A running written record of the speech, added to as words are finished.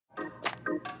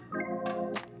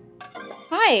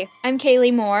Hi, I'm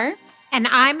Kaylee Moore. And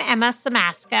I'm Emma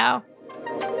Samasco.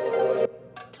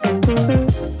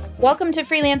 Welcome to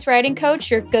Freelance Writing Coach,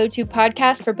 your go-to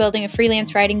podcast for building a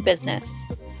freelance writing business.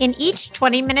 In each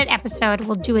 20-minute episode,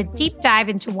 we'll do a deep dive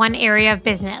into one area of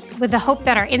business with the hope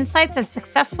that our insights as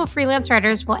successful freelance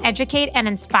writers will educate and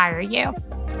inspire you.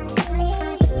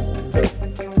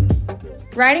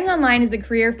 Writing online is a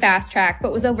career fast track,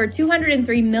 but with over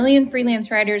 203 million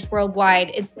freelance writers worldwide,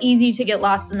 it's easy to get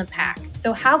lost in the pack.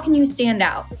 So how can you stand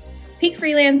out? Peak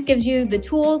Freelance gives you the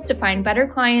tools to find better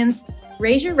clients,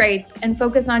 raise your rates, and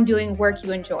focus on doing work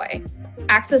you enjoy.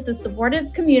 Access a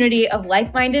supportive community of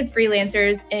like-minded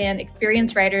freelancers and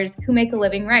experienced writers who make a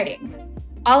living writing.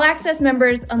 All Access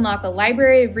members unlock a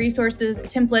library of resources,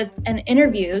 templates, and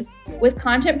interviews with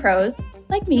content pros,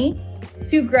 like me,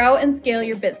 to grow and scale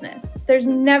your business. There's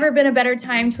never been a better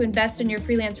time to invest in your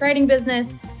freelance writing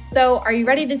business. So are you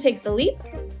ready to take the leap?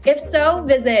 If so,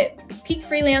 visit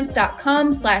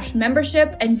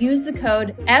peakfreelance.com/membership and use the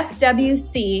code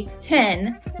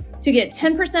FWC10 to get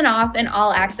 10% off an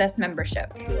All Access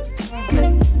membership.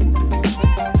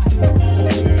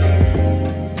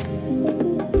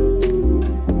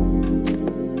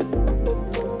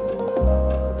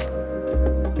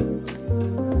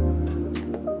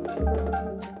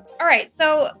 All right,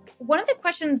 so one of the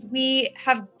questions we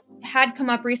have had come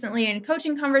up recently in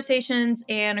coaching conversations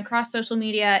and across social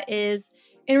media is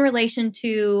in relation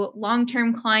to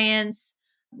long-term clients,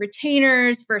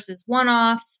 retainers versus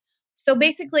one-offs. So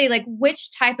basically, like,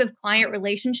 which type of client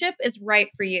relationship is right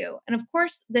for you? And of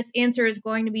course, this answer is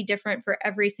going to be different for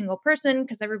every single person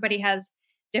because everybody has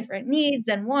different needs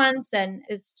and wants and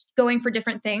is going for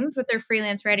different things with their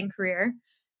freelance writing career.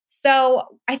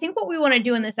 So I think what we want to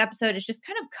do in this episode is just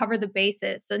kind of cover the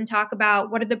basis and talk about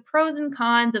what are the pros and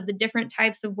cons of the different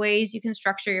types of ways you can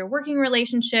structure your working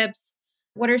relationships.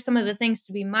 What are some of the things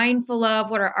to be mindful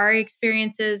of? What are our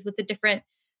experiences with the different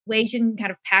ways you can kind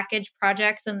of package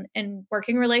projects and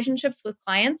working relationships with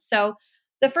clients? So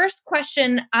the first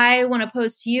question I want to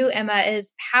pose to you, Emma,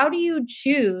 is how do you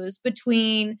choose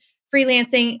between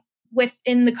freelancing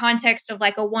within the context of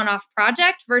like a one-off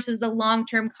project versus a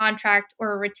long-term contract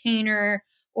or a retainer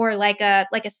or like a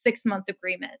 6-month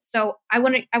agreement? So I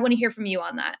want to hear from you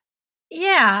on that.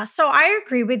 Yeah, so I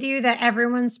agree with you that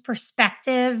everyone's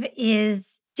perspective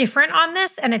is different on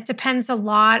this, and it depends a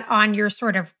lot on your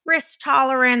sort of risk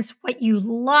tolerance, what you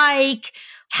like,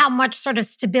 how much sort of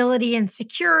stability and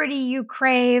security you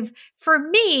crave. For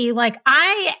me, like,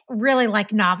 I really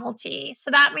like novelty.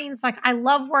 So that means like I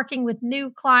love working with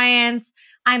new clients.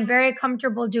 I'm very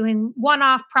comfortable doing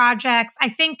one-off projects. I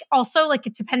think also like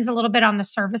it depends a little bit on the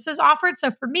services offered.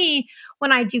 So for me,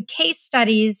 when I do case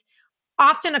studies,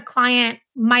 often a client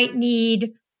might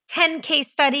need 10 case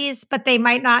studies, but they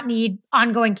might not need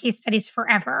ongoing case studies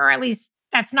forever, or at least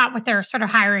that's not what they're sort of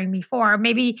hiring me for.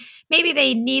 Maybe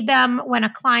they need them when a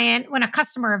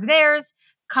customer of theirs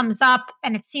comes up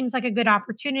and it seems like a good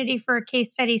opportunity for a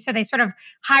case study. So they sort of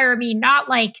hire me not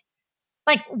like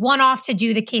one-off to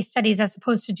do the case studies as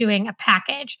opposed to doing a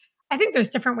package. I think there's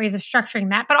different ways of structuring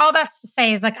that. But all that's to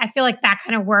say is like, I feel like that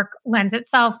kind of work lends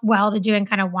itself well to doing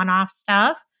kind of one-off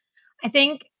stuff. I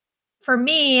think for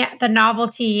me, the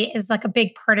novelty is like a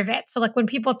big part of it. So like when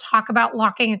people talk about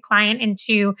locking a client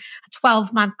into a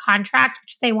 12-month contract,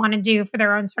 which they want to do for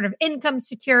their own sort of income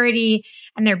security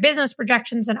and their business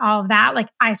projections and all of that, like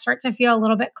I start to feel a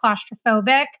little bit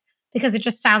claustrophobic because it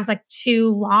just sounds like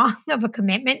too long of a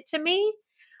commitment to me.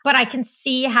 But I can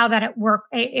see how that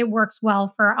it works well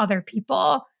for other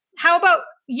people. How about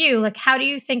you? Like, how do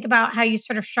you think about how you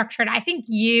sort of structure it? I think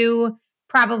you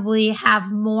probably have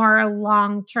more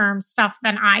long-term stuff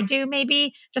than I do,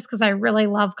 maybe just because I really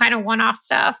love kind of one-off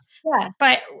stuff. Yeah.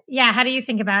 But yeah, how do you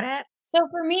think about it? So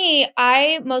for me,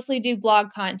 I mostly do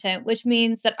blog content, which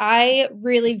means that I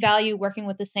really value working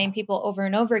with the same people over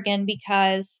and over again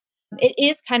because it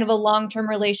is kind of a long-term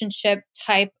relationship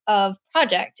type of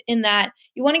project in that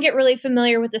you want to get really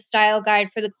familiar with the style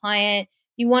guide for the client.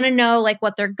 You want to know like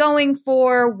what they're going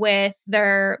for with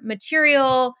their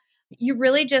material. You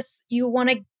want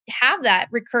to have that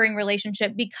recurring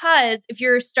relationship because if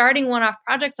you're starting one-off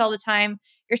projects all the time,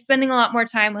 you're spending a lot more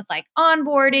time with like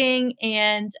onboarding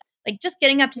and like just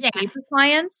getting up to speed with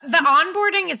clients. The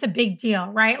onboarding is a big deal,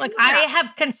 right? Like I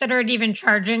have considered even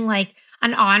charging like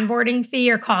an onboarding fee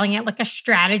or calling it like a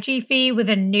strategy fee with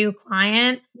a new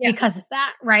client because of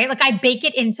that, right? Like I bake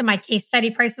it into my case study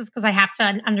prices because I have to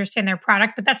understand their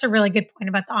product, but that's a really good point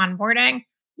about the onboarding.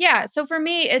 Yeah. So for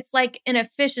me, it's like an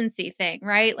efficiency thing,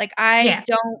 right? Like I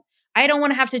don't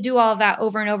want to have to do all of that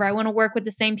over and over. I want to work with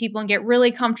the same people and get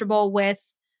really comfortable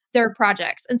with their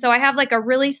projects. And so I have like a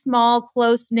really small,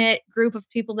 close knit group of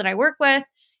people that I work with.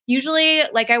 Usually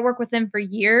like I work with them for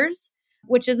years,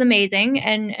 which is amazing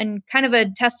and kind of a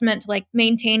testament to like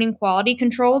maintaining quality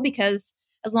control, because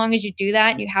as long as you do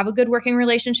that and you have a good working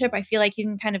relationship, I feel like you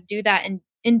can kind of do that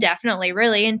indefinitely,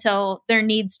 really, until their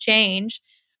needs change.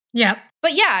 Yep.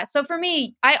 But yeah, so for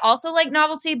me, I also like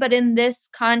novelty, but in this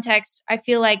context, I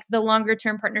feel like the longer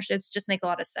term partnerships just make a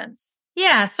lot of sense.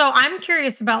 Yeah. So I'm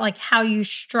curious about like how you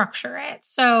structure it.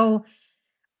 So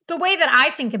the way that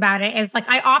I think about it is like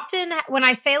I often, when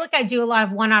I say like I do a lot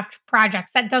of one-off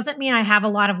projects, that doesn't mean I have a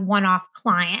lot of one-off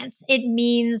clients. It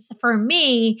means for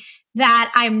me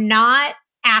that I'm not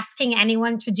asking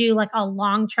anyone to do like a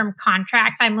long-term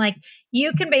contract. I'm like,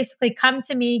 you can basically come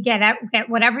to me, get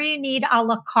whatever you need a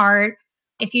la carte.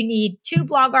 If you need 2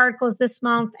 blog articles this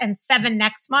month and 7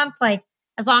 next month, like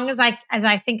as long as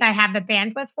I think I have the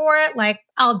bandwidth for it, like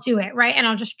I'll do it, right? And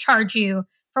I'll just charge you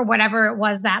for whatever it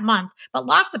was that month. But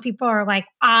lots of people are like,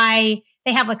 they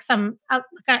have like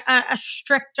a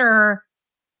stricter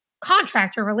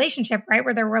contract or relationship, right?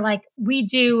 Where they were like,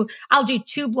 I'll do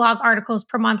 2 blog articles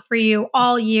per month for you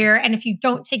all year. And if you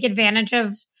don't take advantage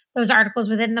of those articles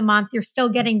within the month, you're still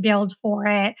getting billed for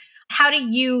it. How do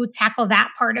you tackle that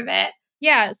part of it?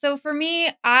 Yeah. So for me,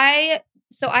 I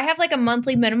have like a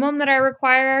monthly minimum that I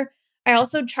require. I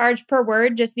also charge per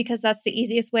word just because that's the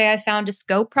easiest way I found to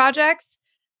scope projects.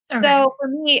 Okay. So for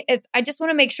me, I just want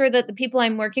to make sure that the people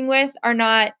I'm working with I'm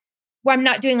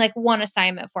not doing like one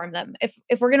assignment for them.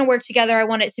 If we're going to work together, I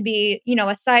want it to be,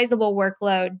 a sizable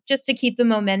workload just to keep the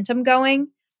momentum going.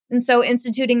 And so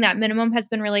instituting that minimum has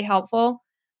been really helpful.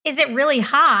 Is it really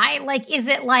high? Like, is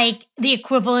it like the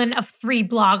equivalent of 3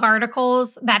 blog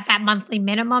articles that monthly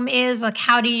minimum is? Like,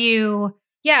 how do you,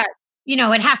 yeah,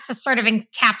 it has to sort of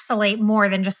encapsulate more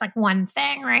than just like one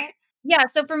thing, right? Yeah.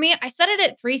 So for me, I set it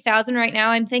at $3,000 right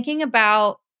now. I'm thinking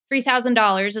about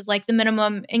 $3,000 is like the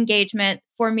minimum engagement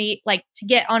for me, like to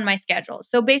get on my schedule.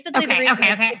 So basically the reason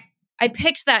I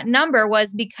picked that number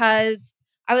was because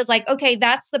I was like, okay,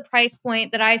 that's the price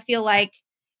point that I feel like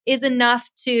is enough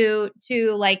to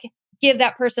like give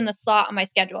that person a slot on my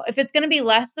schedule. If it's going to be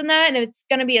less than that and if it's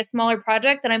going to be a smaller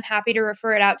project, then I'm happy to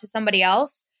refer it out to somebody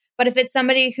else. But if it's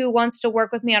somebody who wants to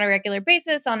work with me on a regular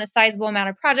basis on a sizable amount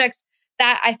of projects,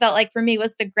 that I felt like for me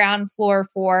was the ground floor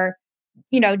for,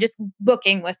 just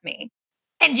booking with me.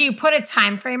 And do you put a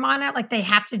time frame on it? Like they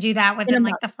have to do that within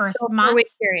like the first month? 4-week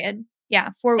period. Yeah,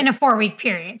 4 weeks. In a 4-week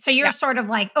period. So you're sort of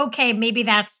like, okay, maybe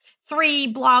that's 3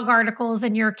 blog articles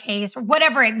in your case, or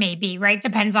whatever it may be, right?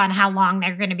 Depends on how long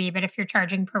they're going to be, but if you're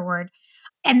charging per word.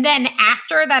 And then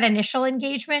after that initial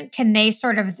engagement, can they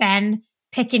sort of then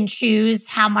pick and choose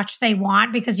how much they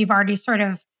want? Because you've already sort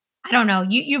of, I don't know,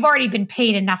 you've already been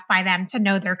paid enough by them to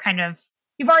know they're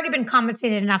you've already been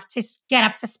compensated enough to get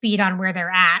up to speed on where they're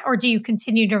at? Or do you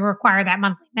continue to require that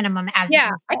monthly minimum as you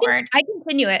move forward? I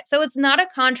continue it. So it's not a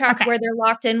contract where they're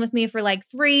locked in with me for like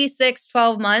 3, 6,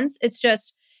 12 months. It's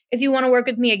just, if you want to work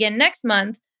with me again next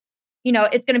month,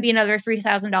 it's going to be another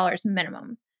 $3,000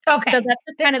 minimum. Okay. So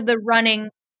that's kind of the running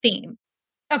theme.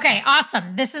 Okay,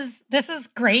 awesome. This is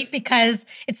great because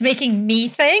it's making me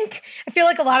think. I feel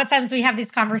like a lot of times we have these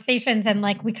conversations and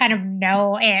like we kind of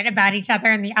know it about each other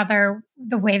and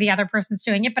the way the other person's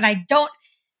doing it, but I don't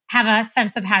have a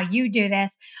sense of how you do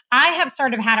this. I have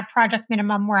sort of had a project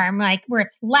minimum where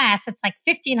it's less, it's like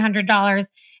 $1,500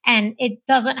 and it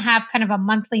doesn't have kind of a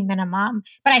monthly minimum.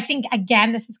 But I think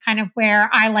again, this is kind of where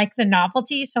I like the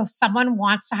novelty. So if someone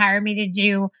wants to hire me to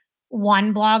do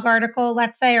 1 blog article,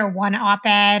 let's say, or 1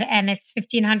 op-ed, and it's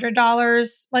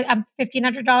 $1,500, like a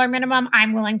 $1,500 minimum,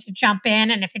 I'm willing to jump in.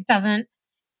 And if it doesn't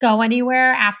go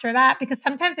anywhere after that, because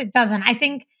sometimes it doesn't. I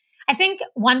think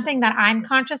one thing that I'm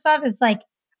conscious of is like,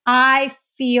 I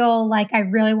feel like I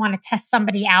really want to test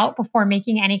somebody out before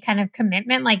making any kind of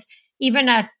commitment. Like even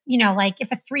like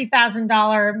if a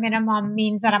 $3,000 minimum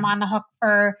means that I'm on the hook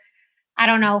for, I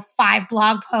don't know, 5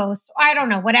 blog posts, I don't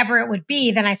know, whatever it would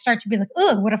be, then I start to be like,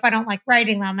 oh, what if I don't like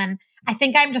writing them? And I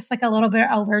think I'm just like a little bit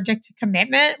allergic to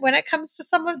commitment when it comes to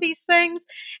some of these things.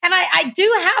 And I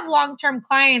do have long-term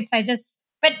clients.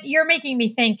 But you're making me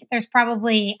think there's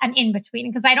probably an in-between,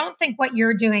 because I don't think what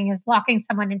you're doing is locking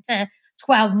someone into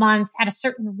 12 months at a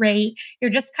certain rate.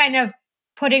 You're just kind of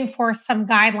putting forth some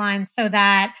guidelines so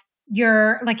that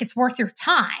you're like, it's worth your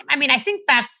time. I mean, I think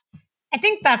that's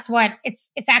what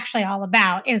it's actually all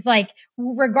about, is like,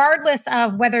 regardless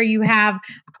of whether you have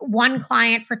one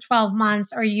client for 12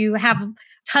 months or you have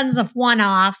tons of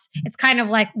one-offs, it's kind of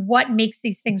like what makes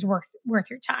these things worth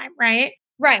your time, right?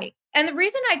 Right. And the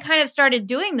reason I kind of started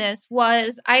doing this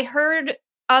was I heard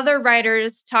other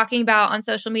writers talking about on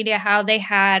social media how they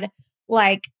had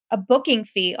like a booking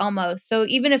fee almost. So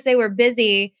even if they were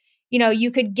busy,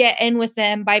 you could get in with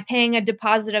them by paying a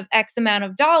deposit of X amount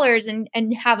of dollars and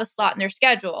have a slot in their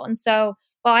schedule. And so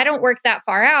while I don't work that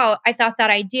far out, I thought that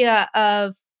idea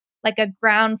of like a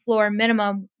ground floor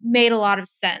minimum made a lot of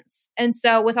sense. And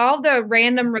so with all the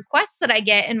random requests that I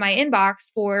get in my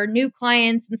inbox for new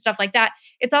clients and stuff like that,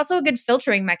 it's also a good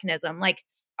filtering mechanism. Like,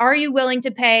 are you willing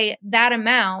to pay that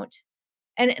amount?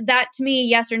 And that to me,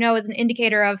 yes or no, is an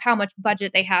indicator of how much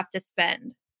budget they have to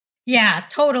spend. Yeah,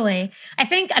 totally. I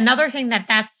think another thing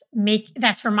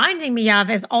that's reminding me of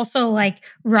is also like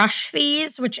rush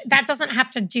fees, which that doesn't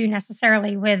have to do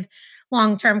necessarily with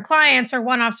long-term clients or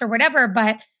one-offs or whatever,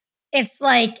 but it's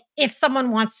like if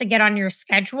someone wants to get on your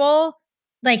schedule,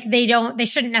 like they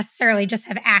shouldn't necessarily just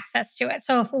have access to it.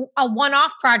 So if a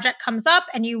one-off project comes up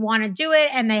and you want to do it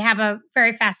and they have a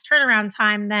very fast turnaround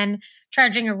time, then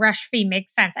charging a rush fee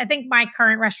makes sense. I think my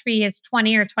current rush fee is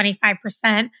 20 or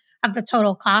 25% of the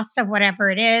total cost of whatever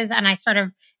it is. And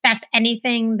that's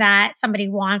anything that somebody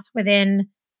wants within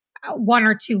 1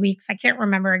 or 2 weeks. I can't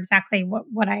remember exactly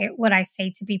what I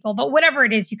say to people, but whatever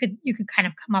it is, you could kind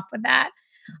of come up with that.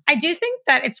 I do think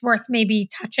that it's worth maybe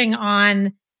touching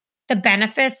on the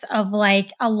benefits of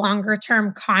like a longer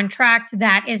term contract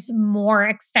that is more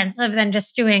extensive than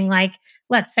just doing like,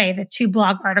 let's say the 2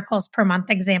 blog articles per month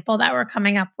example that we're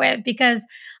coming up with, because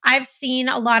I've seen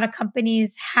a lot of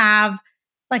companies have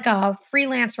like a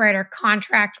freelance writer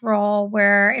contract role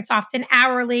where it's often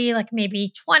hourly, like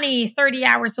maybe 20, 30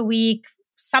 hours a week,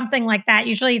 something like that.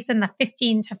 Usually it's in the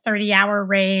 15 to 30 hour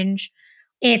range.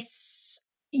 It's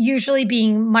usually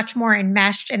being much more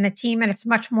enmeshed in the team, and it's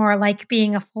much more like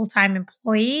being a full-time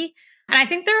employee. And I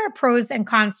think there are pros and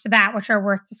cons to that, which are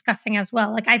worth discussing as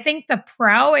well. Like I think the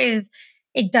pro is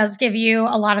it does give you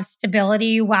a lot of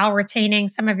stability while retaining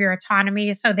some of your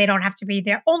autonomy, so they don't have to be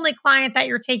the only client that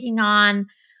you're taking on.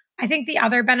 I think the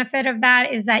other benefit of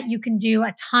that is that you can do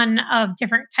a ton of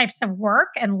different types of work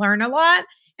and learn a lot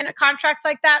in a contract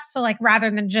like that. So like rather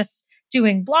than just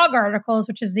doing blog articles,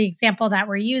 which is the example that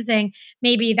we're using,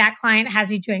 maybe that client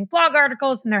has you doing blog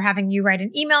articles and they're having you write an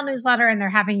email newsletter and they're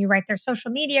having you write their social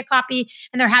media copy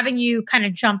and they're having you kind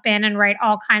of jump in and write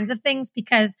all kinds of things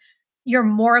because you're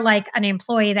more like an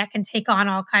employee that can take on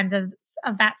all kinds of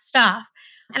that stuff.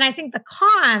 And I think the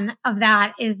con of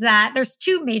that is that there's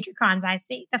 2 major cons I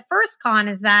see. The first con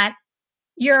is that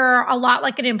you're a lot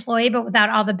like an employee, but without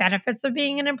all the benefits of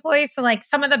being an employee. So like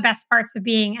some of the best parts of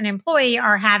being an employee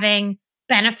are having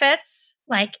benefits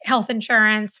like health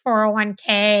insurance,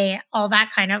 401k, all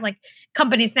that kind of like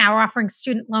companies now are offering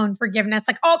student loan forgiveness,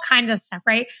 like all kinds of stuff,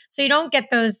 right? So you don't get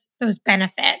those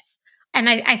benefits. And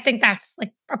I think that's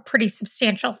like a pretty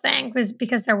substantial thing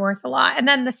because they're worth a lot. And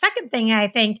then the second thing I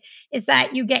think is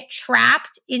that you get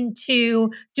trapped into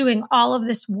doing all of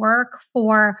this work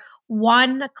for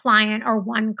one client or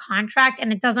one contract,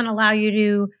 and it doesn't allow you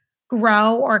to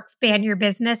grow or expand your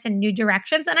business in new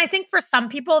directions. And I think for some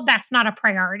people, that's not a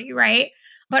priority, right?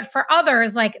 But for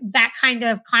others, like that kind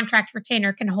of contract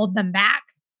retainer can hold them back.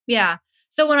 Yeah.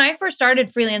 So when I first started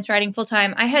freelance writing full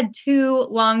time, I had 2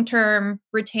 long-term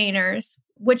retainers,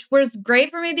 which was great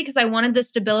for me because I wanted the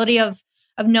stability of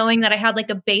knowing that I had like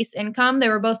a base income. They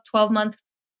were both 12-month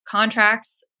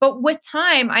contracts. But with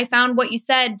time, I found what you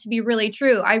said to be really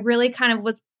true. I really kind of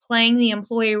was playing the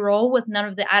employee role with none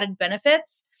of the added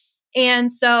benefits.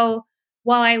 And so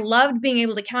while I loved being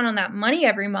able to count on that money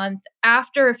every month,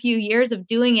 after a few years of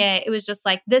doing it, it was just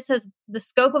like, the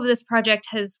scope of this project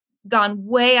has gone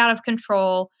way out of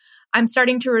control. I'm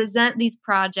starting to resent these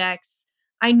projects.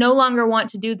 I no longer want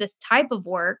to do this type of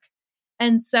work.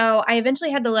 And so I eventually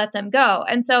had to let them go.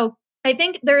 And so I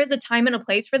think there is a time and a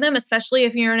place for them, especially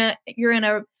if you're in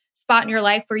a spot in your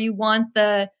life where you want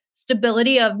the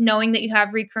stability of knowing that you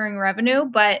have recurring revenue.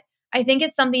 But I think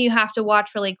it's something you have to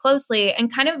watch really closely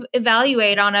and kind of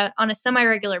evaluate on a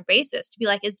semi-regular basis to be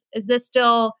like, is this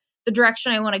still the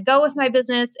direction I want to go with my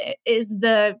business? Is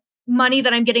the money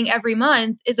that I'm getting every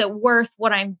month, is it worth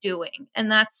what I'm doing? And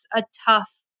that's a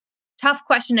tough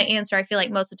question to answer, I feel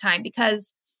like most of the time,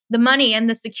 because the money and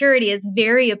the security is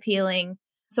very appealing.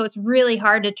 So it's really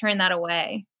hard to turn that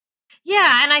away.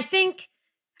 Yeah. And I think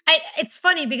it's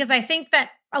funny because I think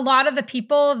that a lot of the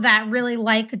people that really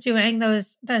like doing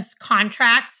those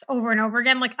contracts over and over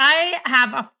again, like I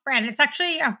have a friend, it's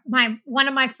actually one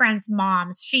of my friend's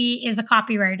moms. She is a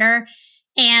copywriter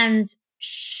and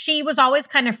she was always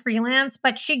kind of freelance,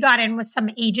 but she got in with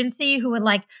some agency who would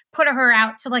like put her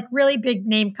out to like really big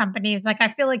name companies. Like I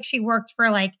feel like she worked for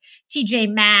like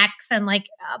TJ Maxx and like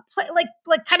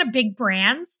kind of big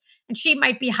brands. And she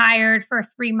might be hired for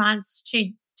 3 months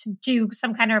to do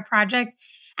some kind of a project.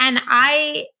 And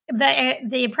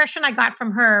the impression I got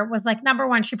from her was like, number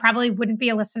one, she probably wouldn't be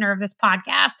a listener of this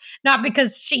podcast, not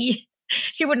because she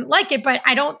wouldn't like it, but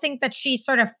I don't think that she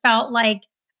sort of felt like,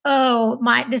 oh,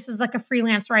 this is like a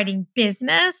freelance writing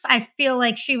business. I feel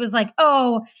like she was like,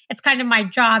 oh, it's kind of my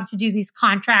job to do these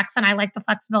contracts and I like the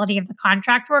flexibility of the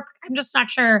contract work. I'm just not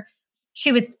sure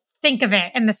she would think of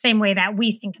it in the same way that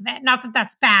we think of it. Not that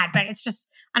that's bad, but it's just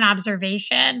an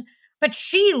observation. But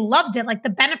she loved it. Like the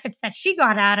benefits that she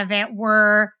got out of it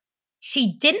were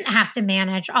she didn't have to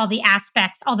manage all the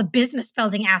aspects, all the business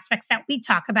building aspects that we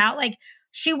talk about. Like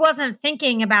she wasn't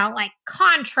thinking about like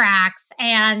contracts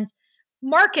and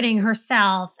marketing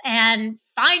herself and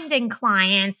finding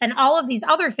clients and all of these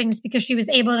other things because she was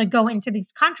able to go into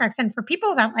these contracts. And for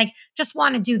people that like just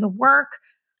want to do the work,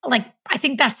 like I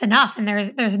think that's enough. And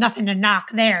there's nothing to knock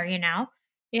there, you know?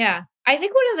 Yeah. I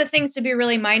think one of the things to be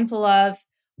really mindful of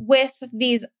with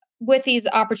these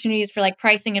opportunities for like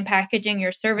pricing and packaging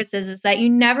your services is that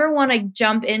you never want to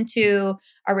jump into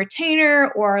a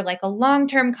retainer or like a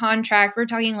long-term contract. We're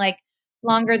talking like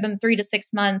longer than 3 to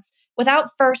 6 months without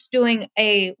first doing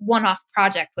a one-off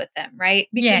project with them, right?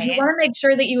 Because you want to make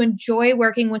sure that you enjoy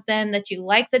working with them, that you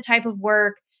like the type of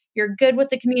work, you're good with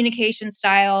the communication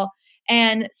style.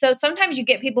 And so sometimes you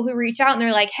get people who reach out and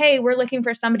they're like, hey, we're looking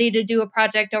for somebody to do a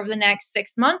project over the next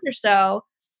 6 months or so.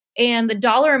 And the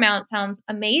dollar amount sounds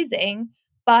amazing.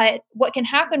 But what can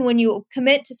happen when you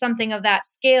commit to something of that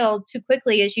scale too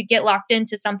quickly is you get locked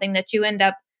into something that you end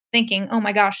up thinking, oh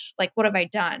my gosh, like, what have I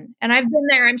done? And I've been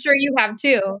there. I'm sure you have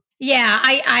too. Yeah,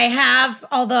 I have,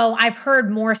 although I've heard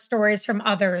more stories from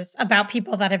others about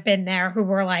people that have been there who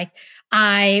were like,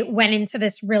 I went into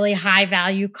this really high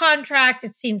value contract.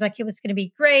 It seems like it was going to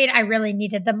be great. I really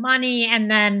needed the money. And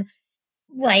then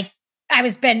like, I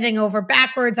was bending over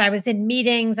backwards. I was in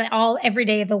meetings every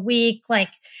day of the week.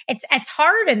 Like it's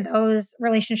hard in those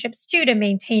relationships too, to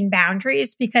maintain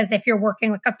boundaries, because if you're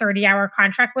working like a 30-hour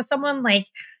contract with someone, like,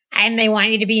 and they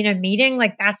want you to be in a meeting,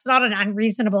 like that's not an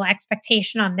unreasonable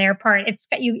expectation on their part. It's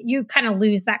you kind of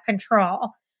lose that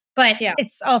control, but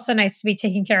it's also nice to be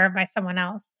taken care of by someone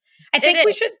else. I think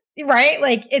we should, right?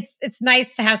 Like it's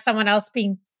nice to have someone else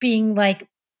being like,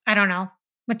 I don't know,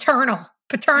 paternal.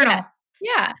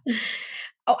 Yeah.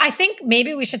 Oh, I think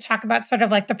maybe we should talk about sort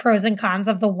of like the pros and cons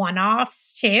of the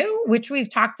one-offs too, which we've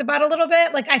talked about a little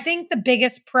bit. Like I think the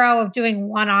biggest pro of doing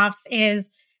one-offs is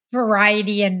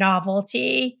variety and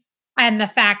novelty. And the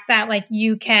fact that like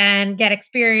you can get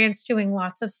experience doing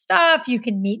lots of stuff, you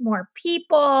can meet more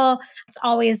people. It's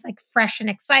always like fresh and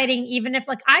exciting. Even if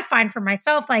like I find for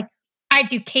myself, like I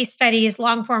do case studies,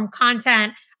 long form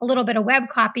content, a little bit of web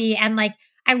copy. And like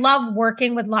I love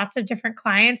working with lots of different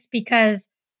clients because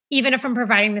even if I'm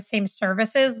providing the same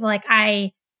services, like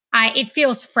it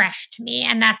feels fresh to me.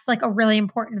 And that's like a really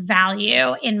important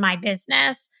value in my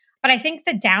business. But I think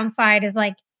the downside is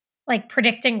like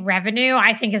predicting revenue,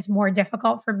 I think is more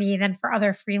difficult for me than for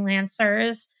other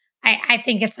freelancers. I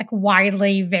think it's like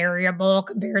widely variable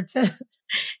compared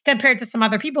to some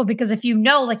other people, because if you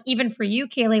know, like even for you,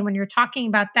 Kaylee, when you're talking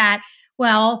about that,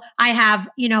 well, I have,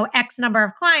 X number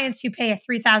of clients who pay a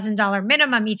 $3,000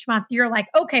 minimum each month. You're like,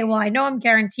 okay, well, I know I'm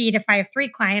guaranteed if I have 3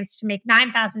 clients to make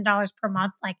 $9,000 per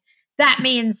month. Like that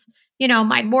means,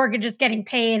 my mortgage is getting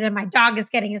paid and my dog is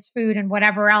getting his food and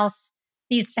whatever else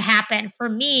needs to happen. For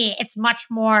me, it's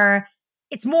more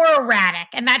erratic.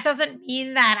 And that doesn't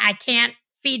mean that I can't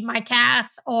feed my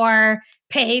cats or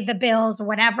pay the bills or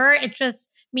whatever. It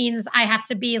just means I have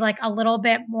to be like a little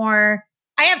bit more,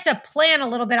 I have to plan a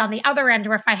little bit on the other end,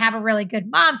 where if I have a really good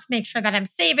month, make sure that I'm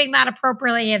saving that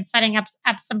appropriately and setting up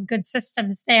some good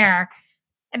systems there.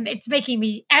 And it's making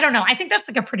me, I don't know, I think that's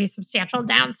like a pretty substantial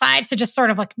downside to just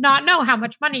sort of like not know how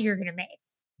much money you're going to make.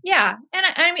 Yeah. And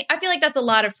I mean, I feel like that's a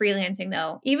lot of freelancing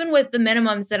though. Even with the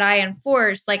minimums that I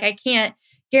enforce, like I can't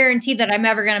guarantee that I'm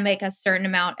ever going to make a certain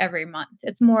amount every month.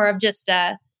 It's more of just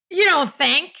You don't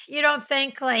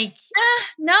think like...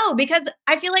 No, because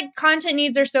I feel like content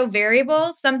needs are so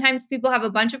variable. Sometimes people have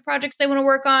a bunch of projects they want to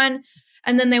work on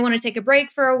and then they want to take a break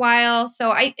for a while.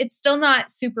 So it's still not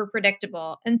super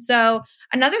predictable. And so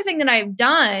another thing that I've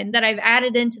done that I've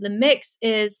added into the mix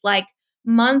is like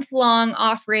month-long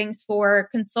offerings for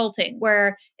consulting,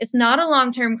 where it's not a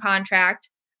long-term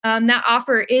contract. That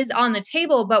offer is on the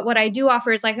table, but what I do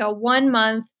offer is like a 1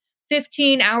 month,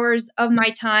 15 hours of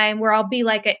my time where I'll be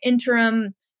like an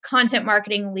interim content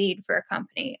marketing lead for a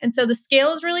company. And so the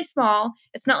scale is really small.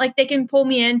 It's not like they can pull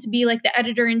me in to be like the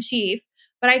editor in chief,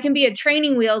 but I can be a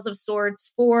training wheels of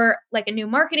sorts for like a new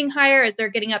marketing hire as they're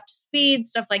getting up to speed,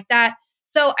 stuff like that.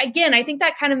 So again, I think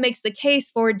that kind of makes the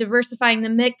case for diversifying the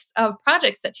mix of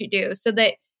projects that you do so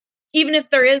that even if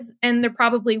there is, and there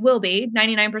probably will be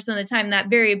 99% of the time, that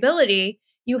variability,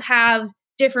 you have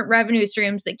different revenue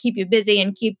streams that keep you busy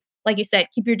and keep, like you said,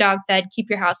 keep your dog fed, keep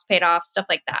your house paid off, stuff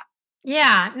like that.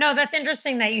 Yeah, no, that's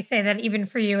interesting that you say that even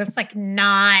for you, it's like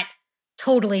not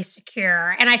totally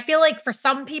secure. And I feel like for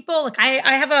some people, like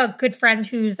I have a good friend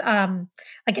who's like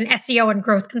an SEO and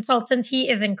growth consultant. He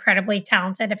is incredibly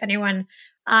talented. If anyone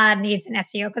needs an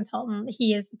SEO consultant,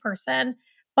 he is the person.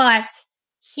 But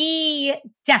he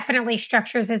definitely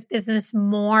structures his business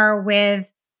more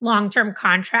with long-term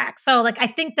contracts. So like I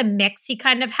think the mix he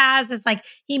kind of has is like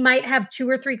he might have 2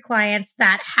 or 3 clients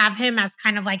that have him as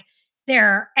kind of like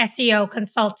their SEO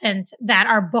consultant that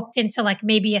are booked into like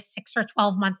maybe a 6 or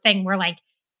 12 month thing where like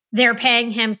they're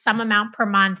paying him some amount per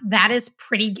month. That is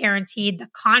pretty guaranteed. The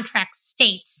contract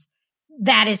states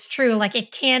that is true. Like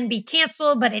it can be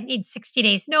canceled, but it needs 60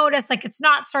 days notice. Like it's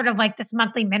not sort of like this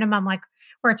monthly minimum like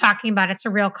we're talking about. It's a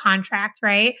real contract,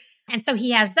 right? And so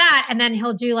he has that. And then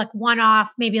he'll do like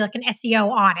one-off, maybe like an SEO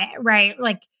audit, right?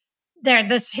 Like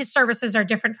his services are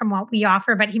different from what we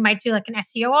offer, but he might do like an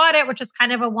SEO audit, which is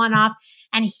kind of a one-off.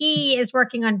 And he is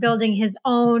working on building his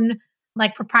own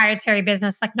like proprietary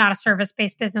business, like not a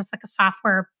service-based business, like a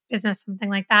software business,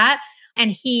 something like that.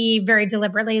 And he very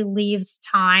deliberately leaves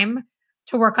time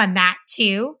to work on that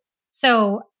too.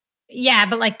 So yeah,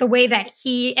 but like the way that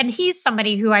he's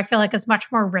somebody who I feel like is much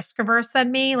more risk averse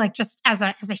than me, like just as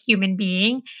a human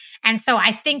being. And so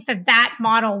I think that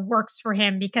model works for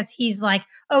him because he's like,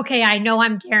 okay, I know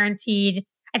I'm guaranteed.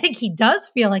 I think he does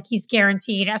feel like he's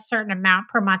guaranteed a certain amount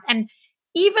per month. And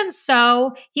even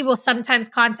so, he will sometimes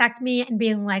contact me and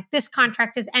being like, this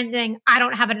contract is ending. I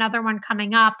don't have another one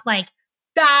coming up. Like,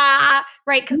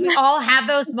 right? Because we all have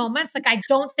those moments. Like, I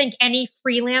don't think any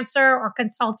freelancer or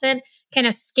consultant can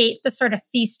escape the sort of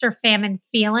feast or famine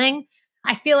feeling.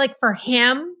 I feel like for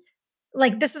him,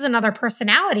 like this is another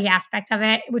personality aspect of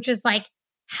it, which is like,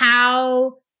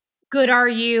 how good are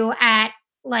you at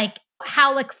like,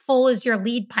 how like full is your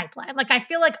lead pipeline? Like, I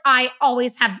feel like I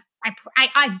always have,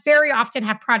 I very often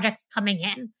have projects coming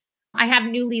in. I have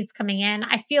new leads coming in.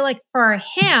 I feel like for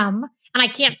him, and I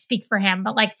can't speak for him,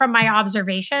 but like from my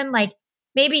observation, like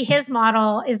maybe his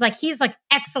model is like, he's like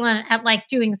excellent at like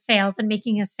doing sales and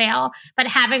making a sale, but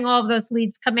having all of those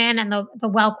leads come in and the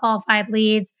well-qualified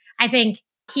leads, I think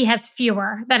he has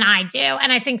fewer than I do.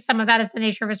 And I think some of that is the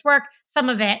nature of his work. Some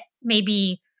of it may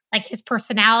be like his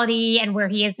personality and where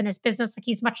he is in his business. Like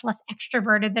he's much less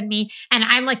extroverted than me. And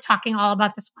I'm like talking all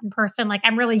about this one person. Like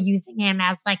I'm really using him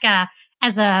as like a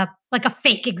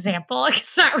fake example.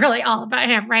 It's not really all about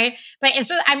him, right? But it's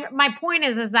just, my point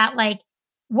is that like,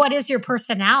 what is your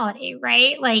personality,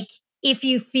 right? Like if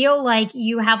you feel like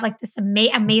you have like this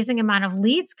amazing amount of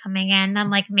leads coming in, then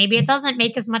like maybe it doesn't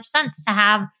make as much sense to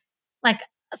have like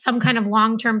some kind of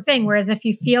long-term thing. Whereas if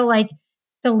you feel like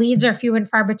the leads are few and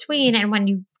far between, and when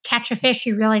you catch a fish,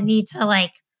 you really need to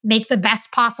like make the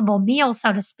best possible meal,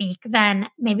 so to speak, then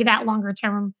maybe that longer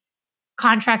term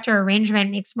contract or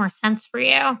arrangement makes more sense for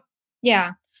you.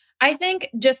 Yeah. I think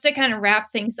just to kind of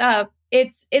wrap things up,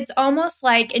 it's almost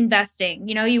like investing.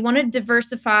 You know, you want to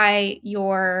diversify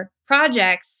your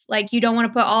projects. Like you don't want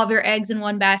to put all of your eggs in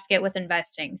one basket with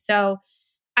investing. So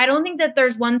I don't think that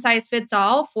there's one size fits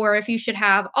all for if you should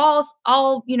have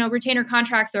all, you know, retainer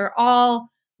contracts or all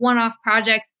one-off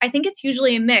projects. I think it's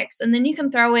usually a mix. And then you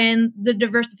can throw in the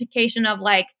diversification of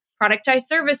like productized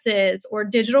services or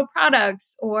digital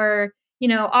products or, you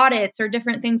know, audits or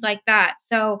different things like that.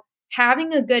 So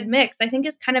having a good mix, I think,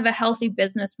 is kind of a healthy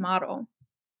business model.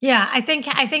 Yeah, I think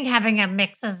having a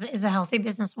mix is a healthy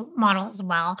business model as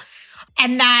well.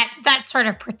 And that sort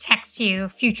of protects you,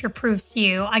 future-proofs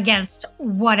you against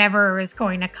whatever is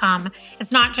going to come.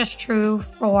 It's not just true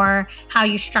for how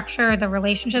you structure the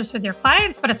relationships with your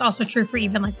clients, but it's also true for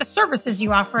even like the services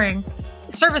you offer. Like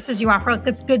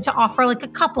it's good to offer like a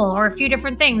couple or a few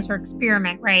different things or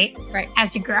experiment, right? Right.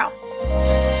 As you grow.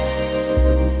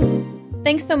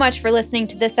 Thanks so much for listening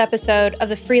to this episode of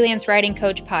the Freelance Writing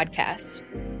Coach podcast.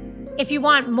 If you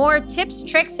want more tips,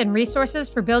 tricks, and resources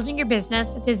for building your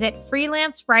business, visit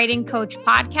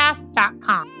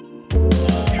freelancewritingcoachpodcast.com.